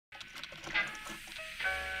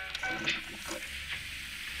She's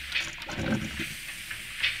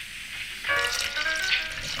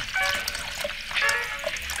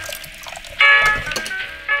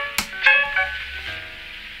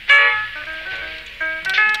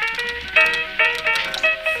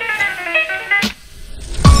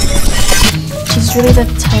really the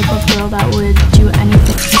type of girl that would do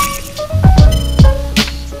anything.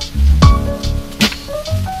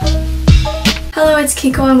 Hello, it's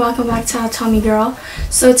Kiko and welcome back to ThatTommyGirl.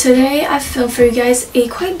 So today I filmed for you guys a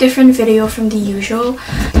quite different video from the usual,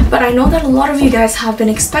 but I know that a lot of you guys have been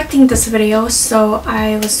expecting this video, so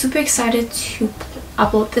I was super excited to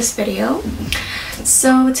upload this video.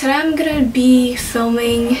 So today I'm gonna be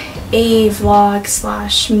filming a vlog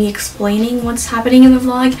slash me explaining what's happening in the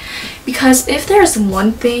vlog, because if there's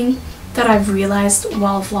one thing that I've realized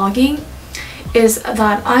while vlogging is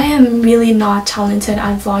that I am really not talented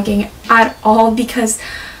at vlogging at all, because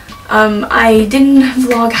I didn't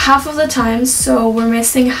vlog half of the time, so we're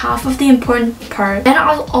missing half of the important part. And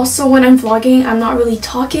also when I'm vlogging, I'm not really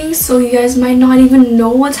talking, so you guys might not even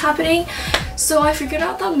know what's happening. So I figured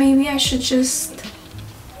out that maybe I should just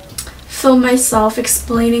film myself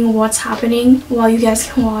explaining what's happening while you guys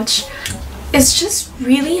can watch. It's just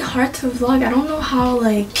really hard to vlog. I don't know how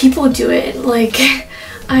like people do it. Like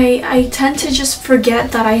I tend to just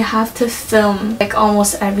forget that I have to film like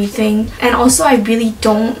almost everything, and also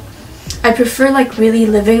I prefer like really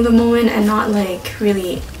living the moment and not like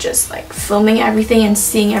really just like filming everything and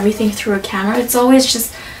seeing everything through a camera. It's always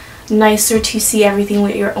just nicer to see everything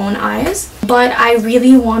with your own eyes. But I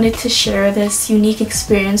really wanted to share this unique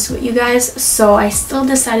experience with you guys, so I still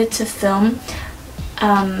decided to film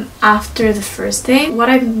after the first day. What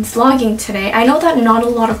I'm vlogging today, I know that not a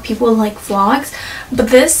lot of people like vlogs, but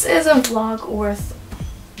this is a vlog worth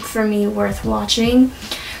watching.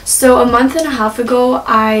 So a month and a half ago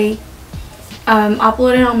I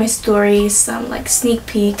uploaded on my stories some like sneak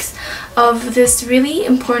peeks of this really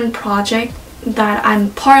important project that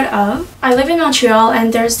I'm part of. I live in Montreal,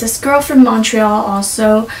 and there's this girl from Montreal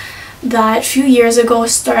also that a few years ago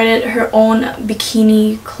started her own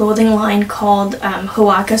bikini clothing line called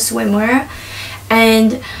Hoaka Swimwear,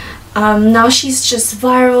 and now she's just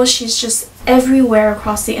viral. She's just everywhere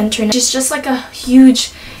across the internet. She's just like a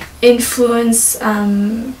huge influence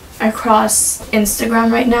across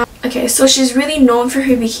Instagram right now. Okay, so she's really known for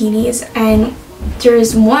her bikinis, and there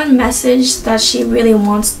is one message that she really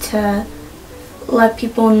wants to let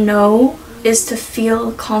people know, is to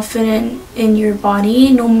feel confident in your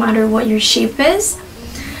body no matter what your shape is.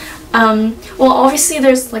 Well, obviously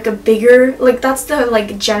there's like a bigger, like that's the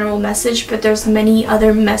like general message, but there's many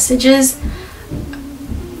other messages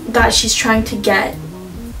that she's trying to get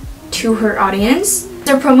to her audience.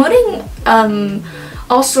 They're promoting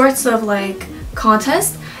all sorts of like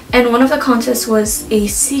contests, and one of the contests was a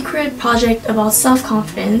secret project about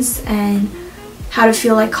self-confidence and how to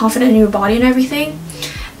feel like confident in your body and everything.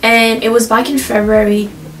 And it was back in February,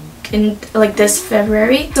 in like this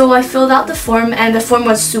February. So I filled out the form, and the form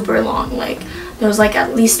was super long. Like there was like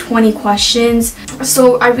at least 20 questions.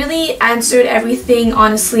 So I really answered everything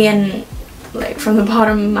honestly and like from the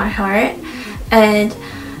bottom of my heart. And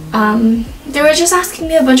they were just asking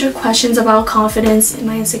me a bunch of questions about confidence and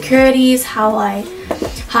my insecurities, how I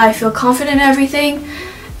feel confident in everything.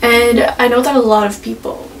 And I know that a lot of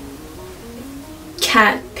people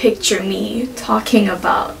can't picture me talking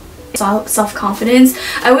about self-confidence.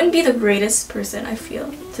 I wouldn't be the greatest person, I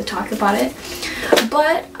feel, to talk about it,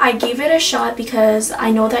 but I gave it a shot because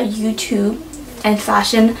I know that YouTube and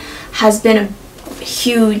fashion has been a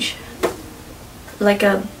huge, like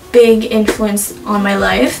a big influence on my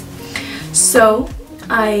life. So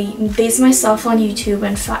I based myself on YouTube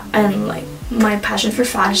and like my passion for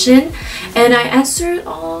fashion, and I answered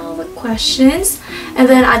all the questions, and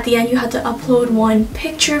then at the end you had to upload one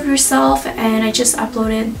picture of yourself, and I just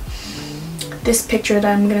uploaded this picture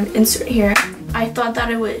that I'm gonna insert here. I thought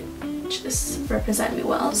that it would just represent me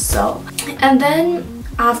well. So, and then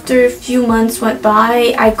after a few months went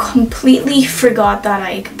by, I completely forgot that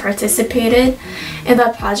I participated in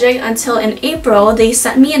that project until in April they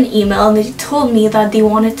sent me an email and they told me that they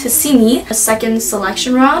wanted to see me a second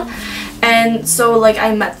selection round. And so like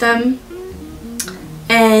I met them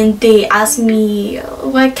and they asked me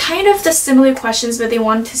like kind of the similar questions, but they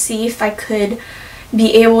wanted to see if I could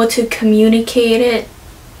be able to communicate it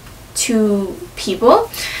to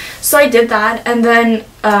people. So I did that, and then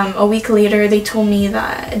a week later they called me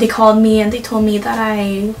and they told me that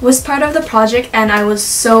I was part of the project, and I was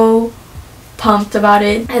so pumped about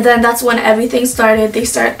it. And then that's when everything started. They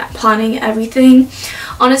started planning everything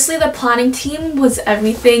Honestly, the planning team was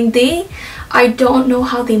everything. I don't know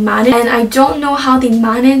how they managed, and I don't know how they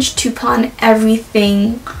managed to plan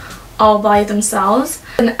everything all by themselves.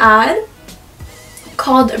 An ad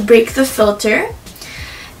called Break the Filter,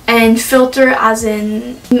 and filter as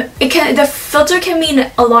in the filter can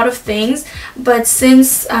mean a lot of things, but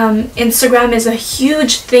since Instagram is a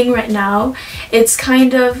huge thing right now, it's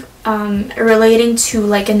kind of relating to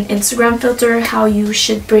like an Instagram filter, how you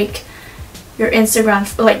should break your Instagram,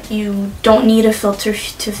 like you don't need a filter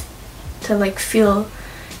to like feel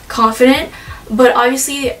confident. But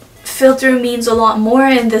obviously filter means a lot more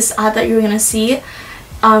in this ad that you're gonna see.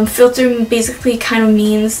 Filter basically kind of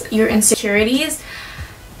means your insecurities.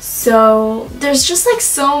 So there's just like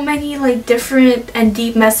so many like different and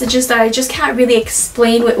deep messages that I just can't really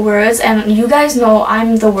explain with words, and you guys know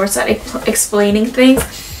I'm the worst at explaining things.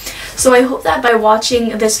 So I hope that by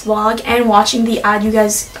watching this vlog and watching the ad, you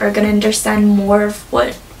guys are gonna understand more of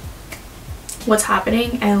what's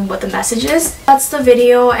happening and what the message is. That's the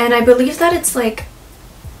video, and I believe that it's like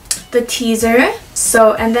the teaser.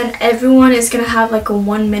 So, and then everyone is gonna have like a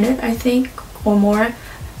 1 minute, I think, or more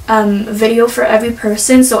video for every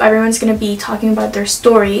person. So everyone's gonna be talking about their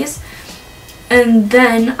stories, and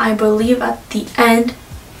then I believe at the end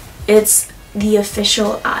it's the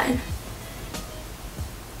official ad.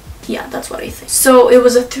 Yeah, that's what I think. So it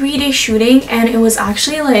was a 3-day shooting, and it was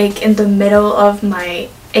actually like in the middle of my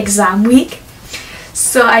exam week,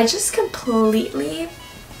 so I just completely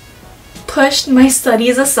pushed my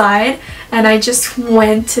studies aside and I just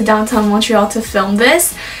went to downtown Montreal to film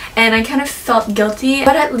this, and I kind of felt guilty,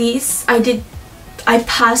 but at least I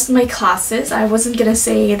passed my classes. I wasn't gonna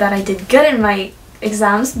say that I did good in my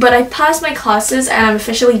exams, but I passed my classes and I'm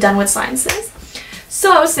officially done with sciences.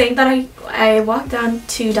 So I was saying that I walked down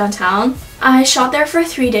to downtown. I shot there for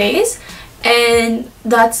 3 days, and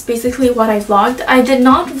that's basically what I vlogged. I did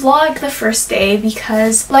not vlog the first day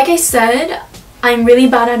because, like I said, I'm really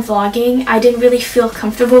bad at vlogging. I didn't really feel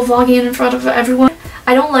comfortable vlogging in front of everyone.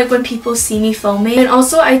 I don't like when people see me filming. And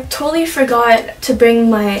also I totally forgot to bring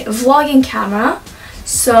my vlogging camera.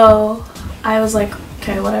 So I was like,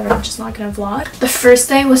 okay, whatever, I'm just not gonna vlog. The first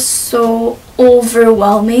day was so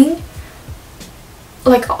overwhelming.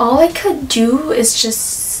 Like all I could do is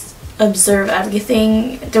just observe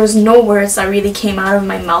everything. There was no words that really came out of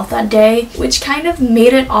my mouth that day, which kind of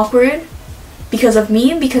made it awkward because of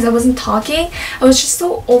me, because I wasn't talking. I was just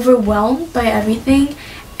so overwhelmed by everything,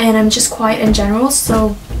 and I'm just quiet in general.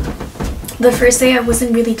 So the first day I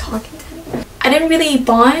wasn't really talking to anyone. I didn't really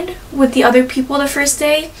bond with the other people the first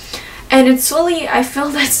day, and I feel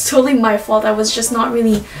that's totally my fault. I was just not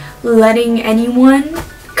really letting anyone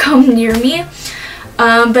come near me.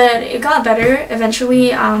 But it got better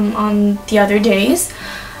eventually on the other days,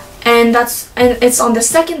 and it's on the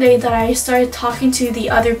second day that I started talking to the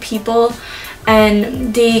other people,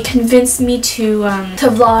 and they convinced me to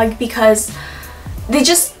vlog, because they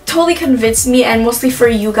just totally convinced me, and mostly for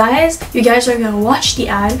you guys. You guys are gonna watch the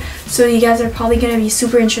ad, so you guys are probably gonna be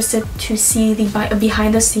super interested to see the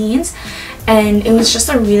behind the scenes, and it was just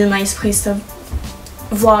a really nice place to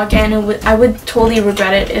vlog, and I would totally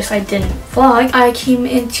regret it if I didn't vlog. I came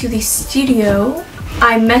into the studio.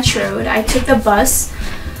 I metroed. I took the bus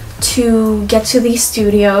to get to the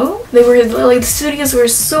studio. The studios were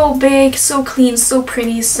so big, so clean, so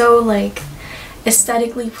pretty, so like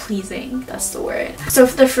aesthetically pleasing. That's the word. So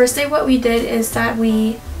for the first day, what we did is that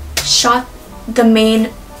we shot the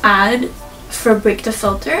main ad for Break the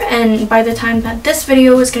Filter, and by the time that this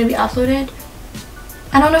video is going to be uploaded,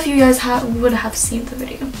 I don't know if you guys would have seen the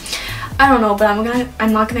video. I don't know, but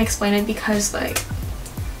I'm not gonna explain it because like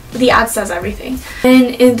the ad says everything. And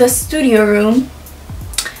in the studio room,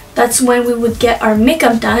 that's when we would get our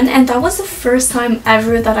makeup done, and that was the first time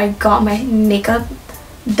ever that I got my makeup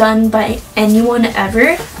done by anyone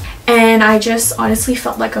ever, and I just honestly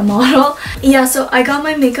felt like a model. Yeah, so I got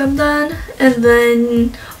my makeup done, and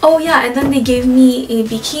then and then they gave me a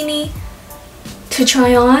bikini to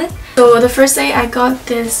try on. So the first day I got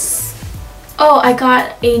this, I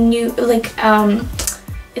got a new, like,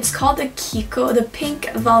 it's called the Kiko, the pink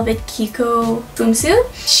velvet Kiko swimsuit.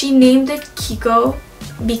 She named it Kiko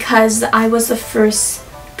because I was the first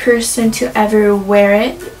person to ever wear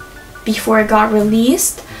it before it got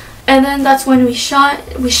released. And then that's when we shot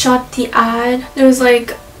the ad. There was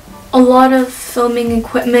like a lot of filming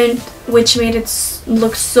equipment, which made it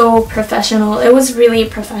look so professional. It was really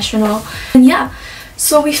professional. And yeah,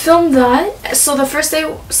 so we filmed that. So the first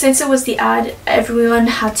day, since it was the ad, everyone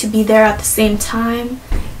had to be there at the same time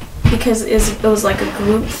because it was like a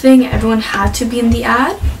group thing. Everyone had to be in the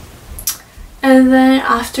ad. And then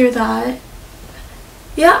after that,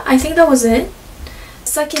 yeah, I think that was it.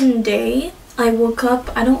 second day, I woke up,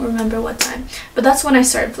 I don't remember what time, but that's when I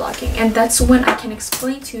started vlogging, and that's when I can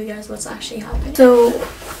explain to you guys what's actually happening. So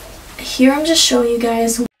here I'm just showing you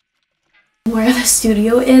guys where the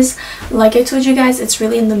studio is. Like I told you guys, it's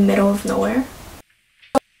really in the middle of nowhere.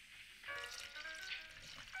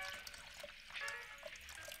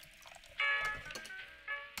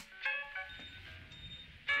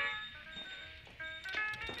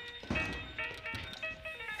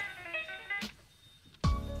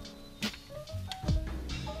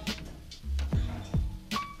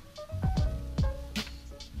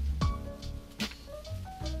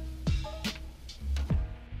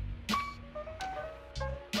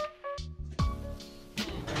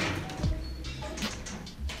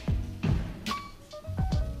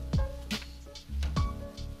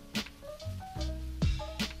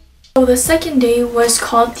 So the second day was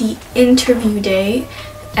called the interview day,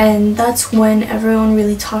 and that's when everyone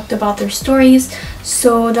really talked about their stories.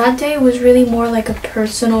 So that day was really more like a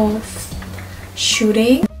personal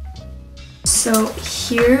shooting. So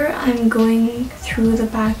here I'm going through the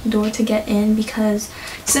back door to get in, because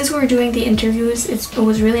since we were doing the interviews, it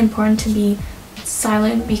was really important to be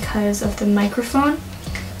silent because of the microphone.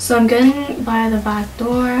 So I'm getting by the back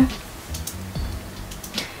door.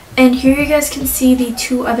 And here you guys can see the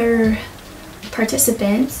two other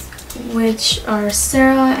participants, which are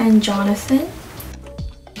Sarah and Jonathan.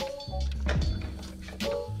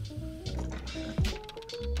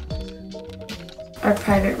 Our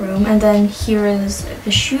private room, and then here is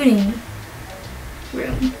the shooting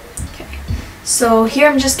room. Okay, so here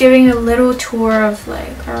I'm just giving a little tour of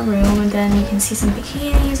like our room, and then you can see some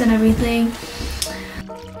bikinis and everything.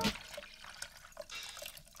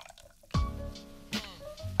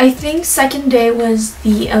 I think second day was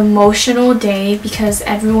the emotional day because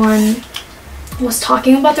everyone was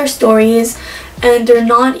talking about their stories, and they're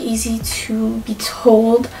not easy to be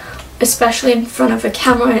told, especially in front of a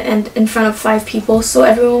camera and in front of 5 people. So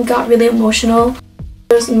everyone got really emotional.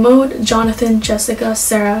 There's Maud, Jonathan, Jessica,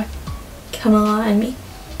 Sarah, Camilla, and me.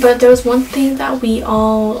 But there was one thing that we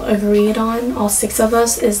all agreed on, all 6 of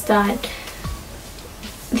us, is that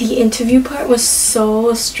the interview part was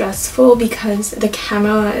so stressful because the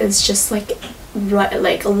camera is just like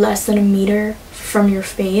less than a meter from your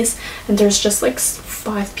face, and there's just like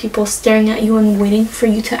 5 people staring at you and waiting for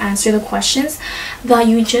you to answer the questions that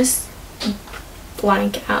you just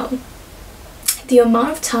blank out. The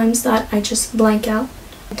amount of times that I just blank out,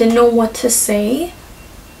 didn't know what to say,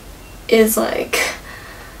 is like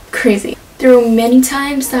crazy. There were many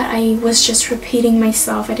times that I was just repeating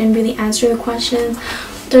myself. I didn't really answer the questions.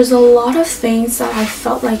 There's a lot of things that I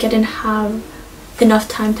felt like I didn't have enough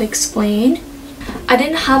time to explain. I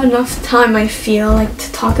didn't have enough time, I feel like,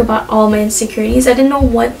 to talk about all my insecurities. I didn't know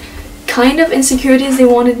what kind of insecurities they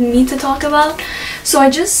wanted me to talk about. So I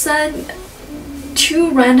just said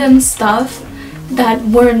 2 random stuff that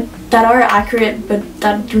are accurate but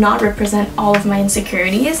that do not represent all of my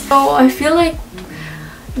insecurities. So I feel like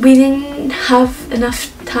we didn't have enough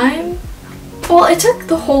time. Well, it took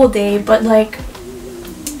the whole day, but like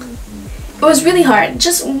it was really hard.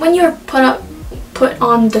 Just when you're put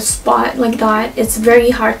on the spot like that, it's very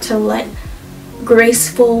hard to let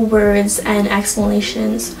graceful words and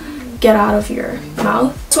explanations get out of your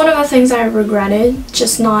mouth. It's one of the things I regretted,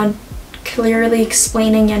 just not clearly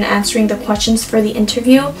explaining and answering the questions for the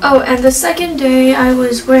interview. Oh, and the second day I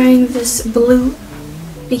was wearing this blue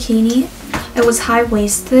bikini. It was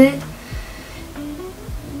high-waisted.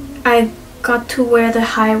 I got to wear the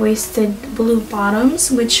high-waisted blue bottoms,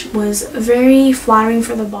 which was very flattering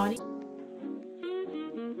for the body.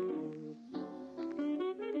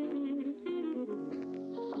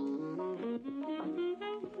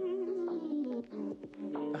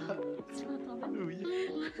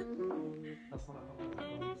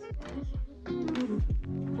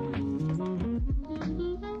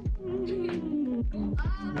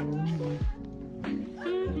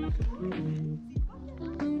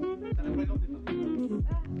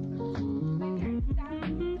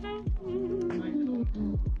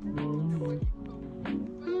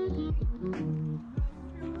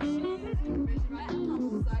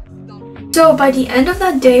 So by the end of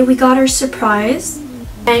that day, we got our surprise,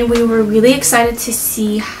 and we were really excited to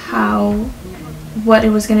see what it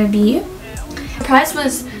was gonna be. The prize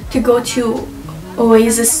was to go to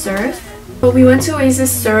Oasis Surf. But we went to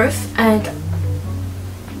Oasis Surf, and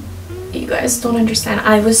you guys don't understand,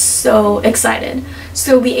 I was so excited.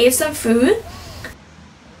 So we ate some food.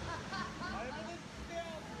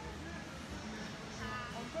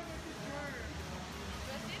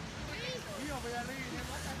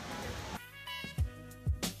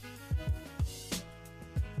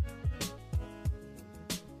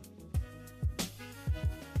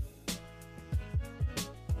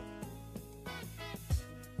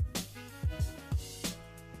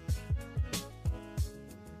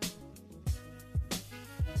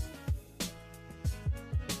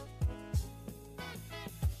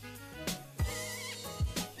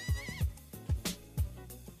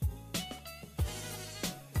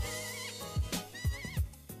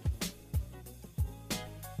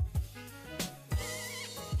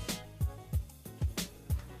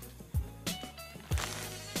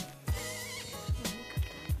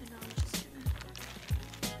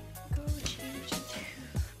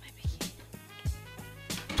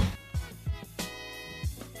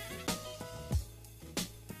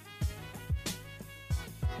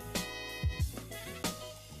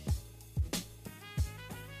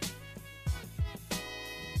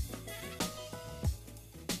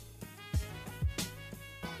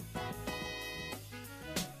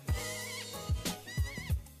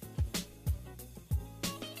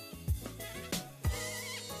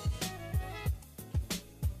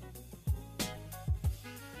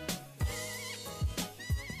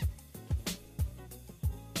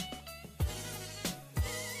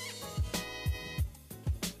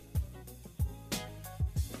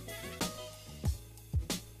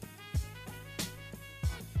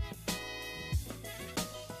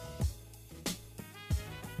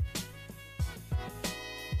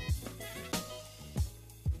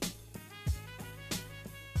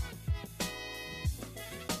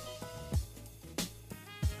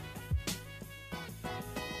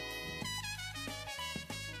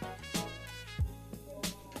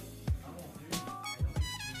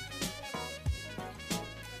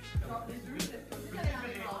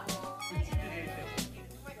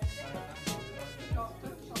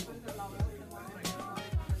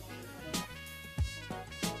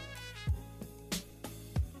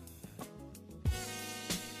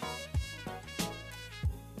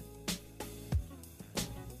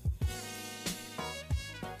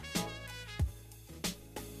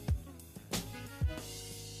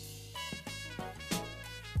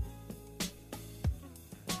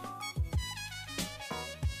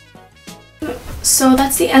 So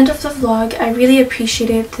that's the end of the vlog. I really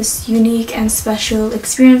appreciated this unique and special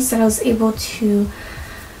experience that I was able to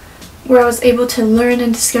learn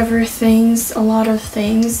and discover things, a lot of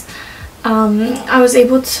things. I was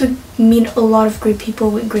able to meet a lot of great people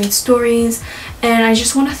with great stories, and I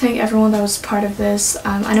just want to thank everyone that was part of this.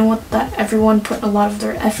 I know that everyone put a lot of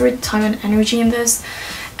their effort, time, and energy in this,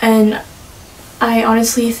 and I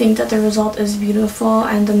honestly think that the result is beautiful,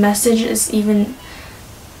 and the message is even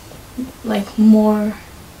like more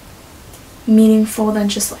meaningful than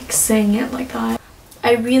just like saying it like that.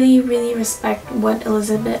 I really respect what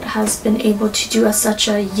Elizabeth has been able to do at such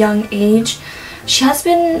a young age. She has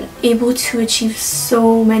been able to achieve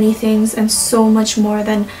so many things and so much more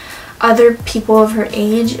than other people of her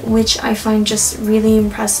age, which I find just really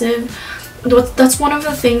impressive. That's one of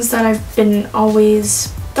the things that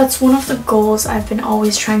that's one of the goals I've been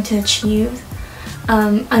always trying to achieve.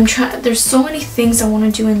 There's so many things I want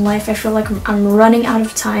to do in life. I feel like I'm running out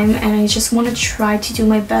of time, and I just want to try to do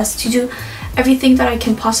my best to do everything that I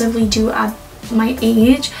can possibly do at my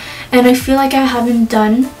age, and I feel like I haven't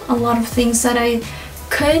done a lot of things that I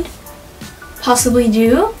could possibly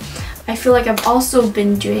do. I feel like I've also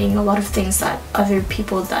been doing a lot of things that other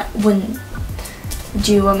people that wouldn't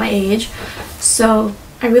do at my age, so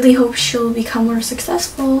I really hope she'll become more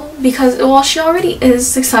successful, because, well, she already is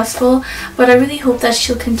successful, but I really hope that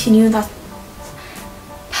she'll continue that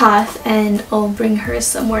path and it'll bring her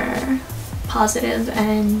somewhere positive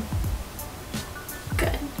and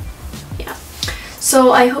good. Yeah.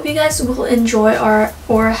 So I hope you guys will enjoy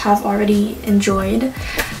or have already enjoyed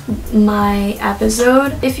my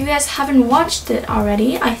episode. If you guys haven't watched it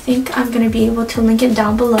already, I think I'm gonna be able to link it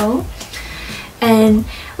down below, and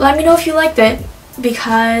let me know if you liked it,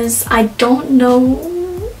 because I don't know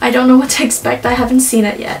what to expect. I haven't seen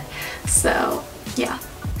it yet. So yeah.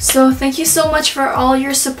 So thank you so much for all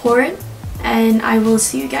your support, and I will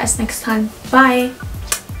see you guys next time. Bye!